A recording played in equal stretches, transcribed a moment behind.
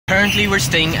Currently we're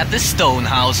staying at the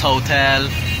Stonehouse Hotel.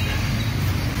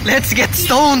 Let's get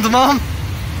stoned, Mom!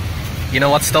 You know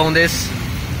what stoned is?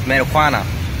 Marijuana.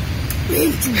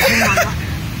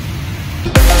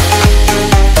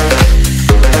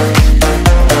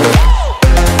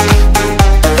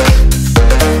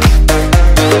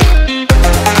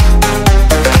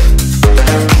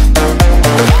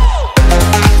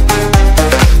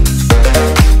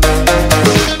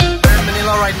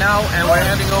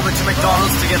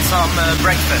 To get some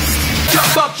breakfast.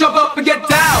 Jump up and get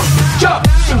down. Jump.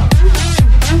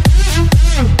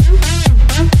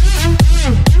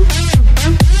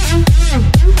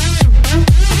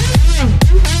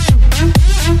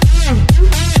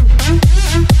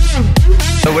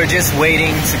 So we're just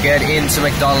waiting to get into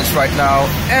McDonald's right now,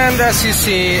 and as you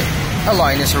see, a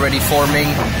line is already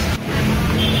forming.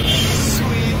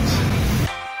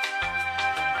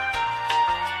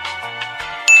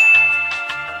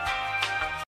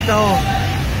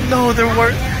 No, there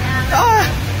weren't.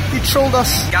 He trolled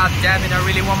us. God damn it, I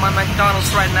really want my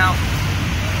McDonald's right now.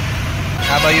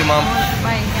 How about you, Mom?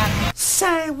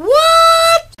 Say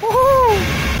what?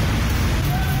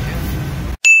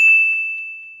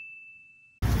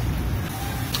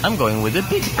 I'm going with a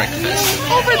big breakfast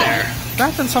over there.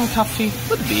 That and some coffee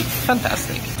would be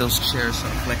fantastic. Those chairs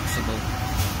are flexible.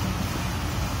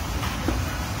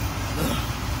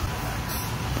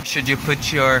 Should you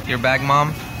put your bag,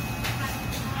 Mom?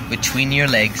 Between your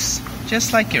legs,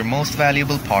 just like your most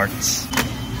valuable parts.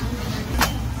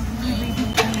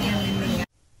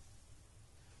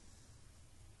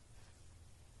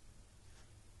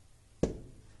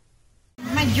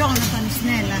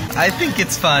 I think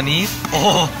it's funny.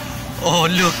 Oh,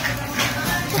 look.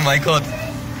 Oh my God.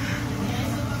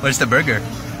 Where's the burger?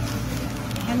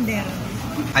 Under.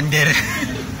 Under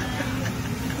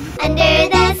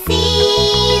the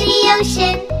sea, the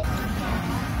ocean.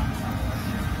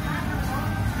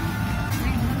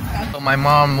 So my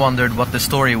mom wondered what the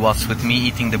story was with me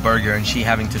eating the burger and she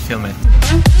having to film it.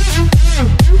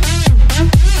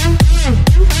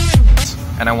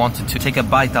 And I wanted to take a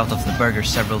bite out of the burger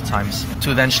several times to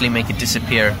eventually make it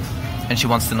disappear. And she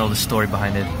wants to know the story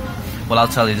behind it. Well, I'll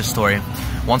tell you the story.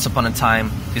 Once upon a time,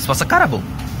 this was a carabao.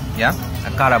 Yeah?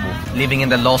 A carabao. Living in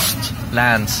the lost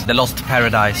lands, the lost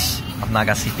paradise of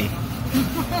Naga City.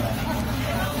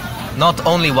 Not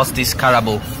only was this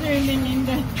carabao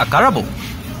a carabao,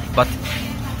 but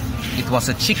it was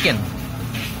a chicken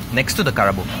next to the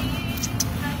carabao.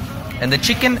 And the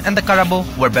chicken and the carabao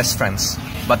were best friends.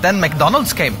 But then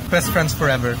McDonald's came. Best friends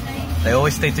forever. They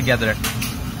always stay together.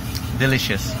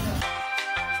 Delicious.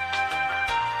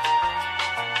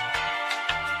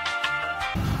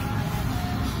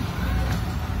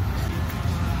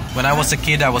 When I was a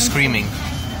kid, I was screaming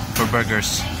for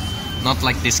burgers. Not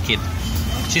like this kid.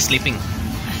 She's sleeping.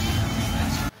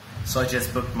 So I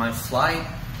just booked my flight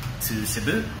to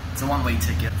Cebu. It's a one-way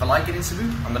ticket. If I like it in Cebu,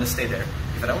 I'm gonna stay there.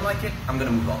 If I don't like it, I'm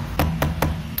gonna move on.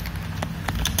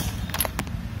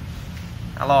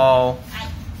 Hello.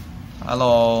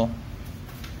 Hello.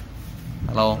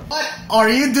 Hello. What are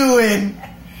you doing?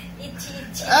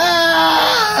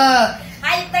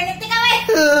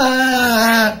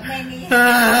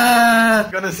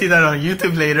 Gonna see that on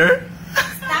YouTube later.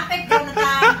 Stop it,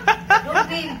 Jonathan. Don't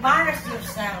be embarrassed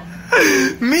yourself.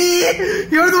 Me?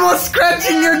 You're the one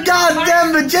scratching your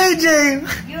goddamn JJ.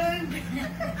 You're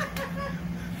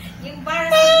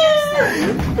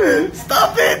embarrassing yourself.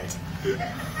 Stop it.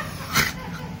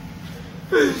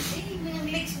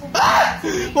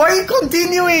 Why are you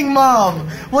continuing, Mom?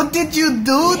 What did you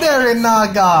do there in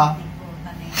Naga?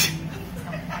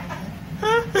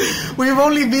 We've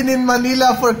only been in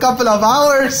Manila for a couple of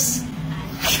hours.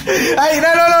 Hey,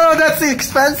 no, that's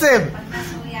expensive.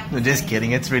 No, just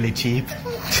kidding, it's really cheap.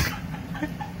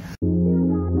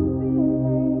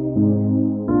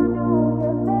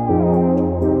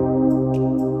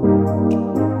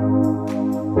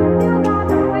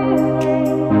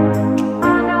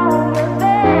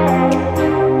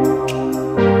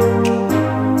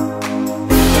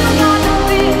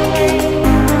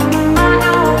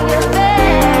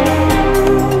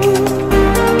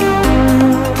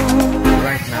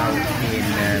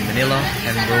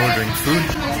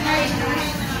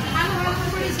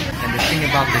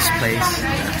 This place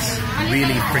that's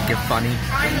really freaking funny.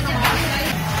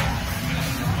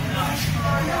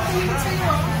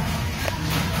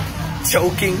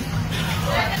 Choking.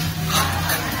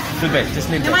 Just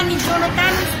leave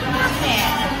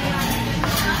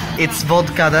It's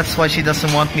vodka, that's why she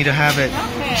doesn't want me to have it.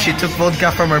 She took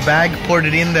vodka from her bag, poured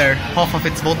it in there. Half of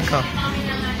it's vodka.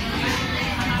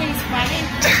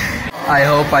 I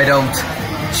hope I don't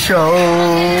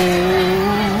choke.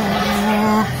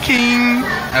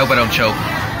 hope I don't choke.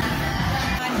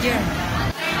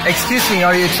 Excuse me,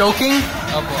 are you choking?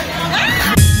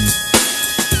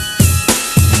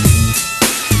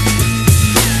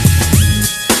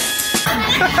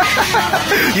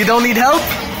 You don't need help?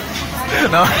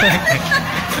 No.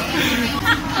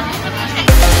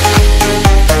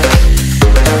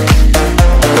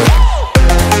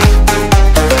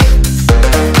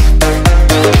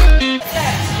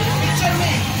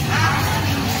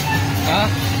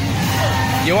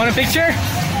 You want a picture?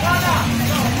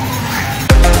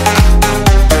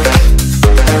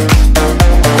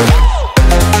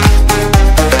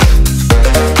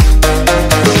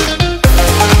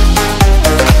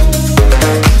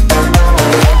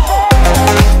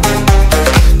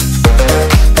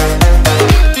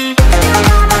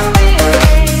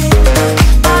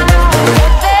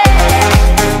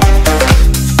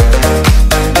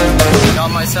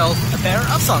 Got myself a pair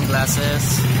of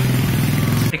sunglasses.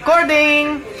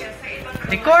 Recording!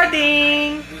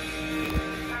 Recording!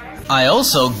 I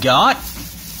also got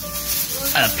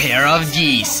a pair of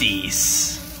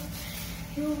Yeezys.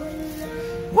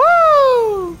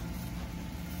 Woo!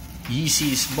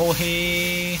 Yeezys,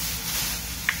 bohe.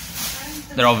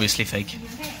 They're obviously fake.